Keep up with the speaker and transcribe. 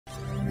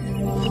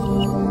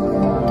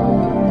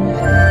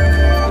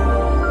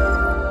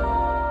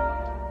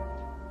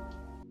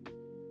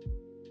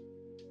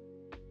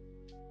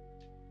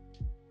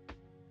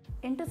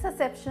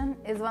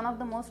is one of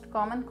the most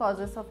common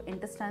causes of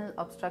intestinal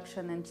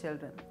obstruction in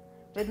children,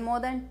 with more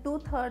than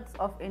 2/3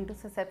 of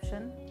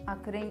intussusception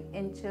occurring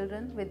in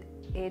children with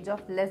age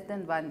of less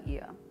than 1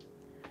 year.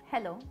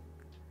 Hello,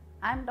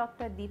 I am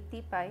Dr.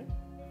 Deepti Pai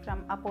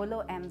from Apollo,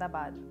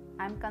 Ahmedabad.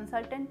 I am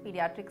consultant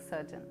pediatric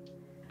surgeon.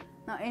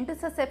 Now,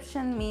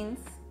 intussusception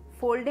means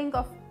folding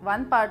of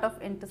one part of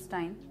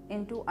intestine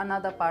into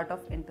another part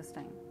of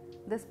intestine.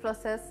 This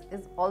process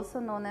is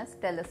also known as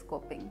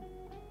telescoping.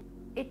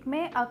 It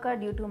may occur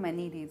due to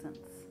many reasons.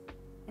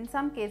 In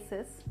some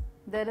cases,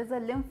 there is a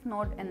lymph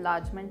node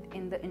enlargement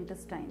in the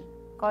intestine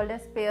called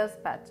as Peyer's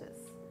patches.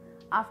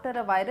 After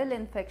a viral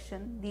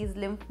infection, these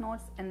lymph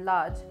nodes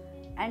enlarge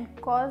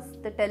and cause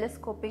the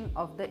telescoping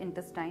of the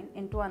intestine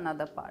into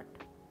another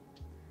part.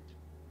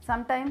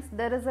 Sometimes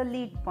there is a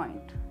lead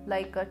point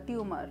like a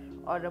tumor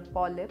or a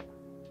polyp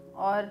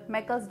or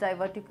Meckel's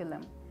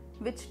diverticulum,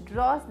 which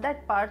draws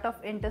that part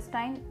of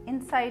intestine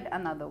inside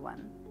another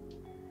one.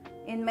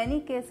 In many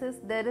cases,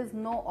 there is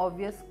no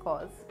obvious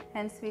cause,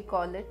 hence we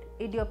call it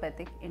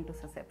idiopathic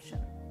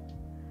intussusception.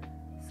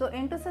 So,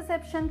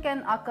 intussusception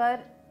can occur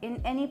in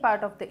any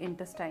part of the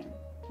intestine,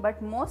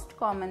 but most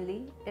commonly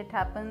it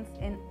happens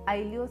in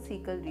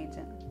ileocecal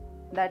region.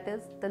 That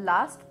is, the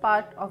last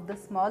part of the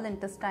small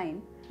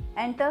intestine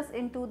enters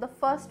into the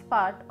first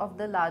part of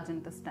the large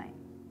intestine.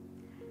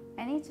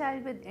 Any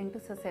child with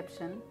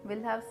intussusception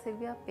will have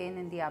severe pain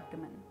in the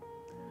abdomen.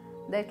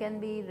 There can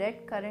be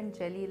red currant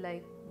jelly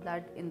like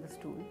blood in the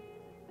stool,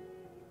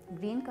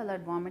 green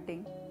colored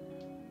vomiting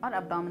or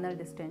abdominal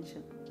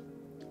distension.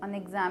 On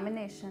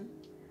examination,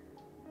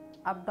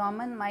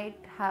 abdomen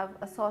might have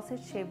a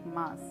sausage shaped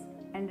mass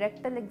and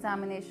rectal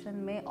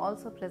examination may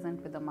also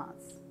present with a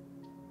mass.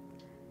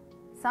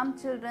 Some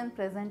children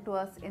present to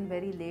us in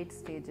very late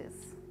stages.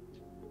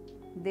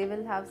 They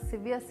will have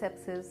severe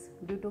sepsis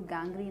due to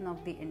gangrene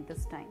of the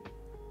intestine.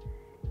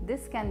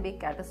 This can be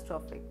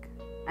catastrophic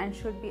and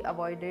should be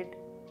avoided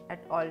at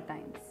all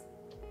times.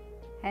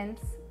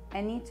 Hence,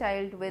 any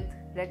child with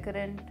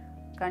recurrent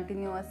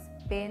continuous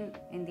pain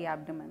in the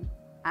abdomen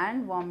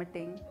and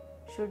vomiting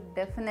should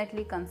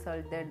definitely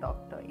consult their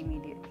doctor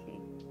immediately.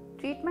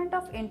 Treatment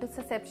of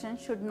intussusception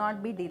should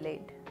not be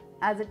delayed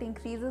as it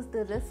increases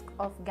the risk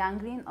of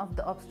gangrene of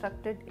the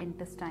obstructed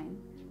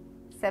intestine,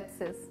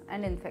 sepsis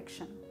and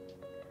infection.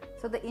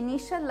 So the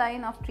initial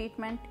line of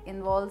treatment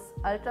involves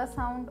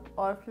ultrasound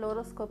or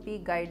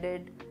fluoroscopy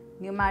guided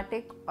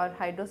pneumatic or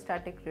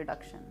hydrostatic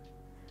reduction.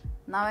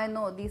 Now I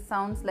know these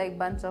sounds like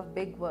bunch of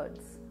big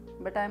words,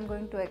 but I am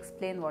going to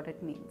explain what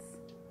it means.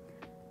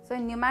 So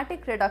in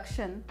pneumatic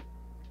reduction,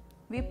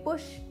 we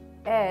push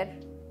air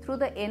through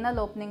the anal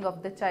opening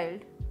of the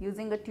child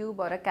using a tube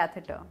or a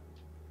catheter,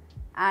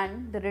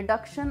 and the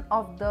reduction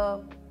of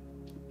the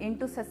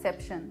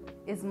intussusception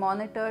is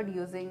monitored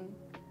using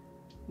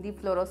the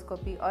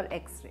fluoroscopy or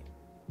X-ray.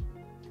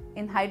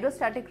 In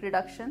hydrostatic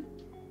reduction,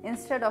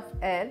 instead of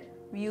air,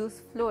 we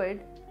use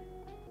fluid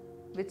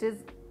which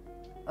is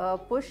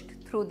pushed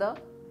through the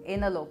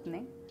anal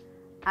opening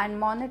and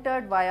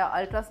monitored via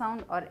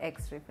ultrasound or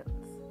X-ray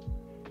films.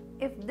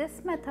 If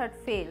this method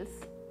fails,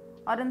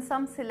 or in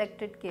some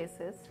selected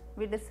cases,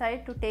 we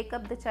decide to take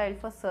up the child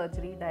for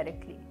surgery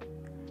directly.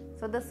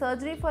 So the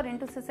surgery for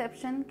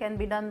intussusception can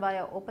be done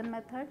via open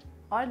method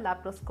or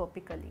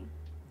laparoscopically.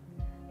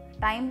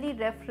 Timely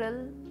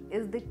referral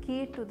is the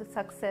key to the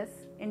success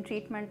in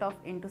treatment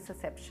of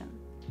intussusception.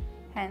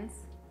 Hence,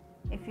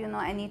 if you know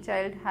any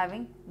child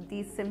having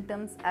these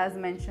symptoms as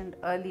mentioned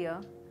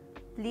earlier,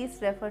 please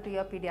refer to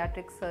your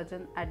pediatric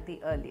surgeon at the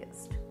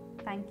earliest.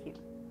 Thank you.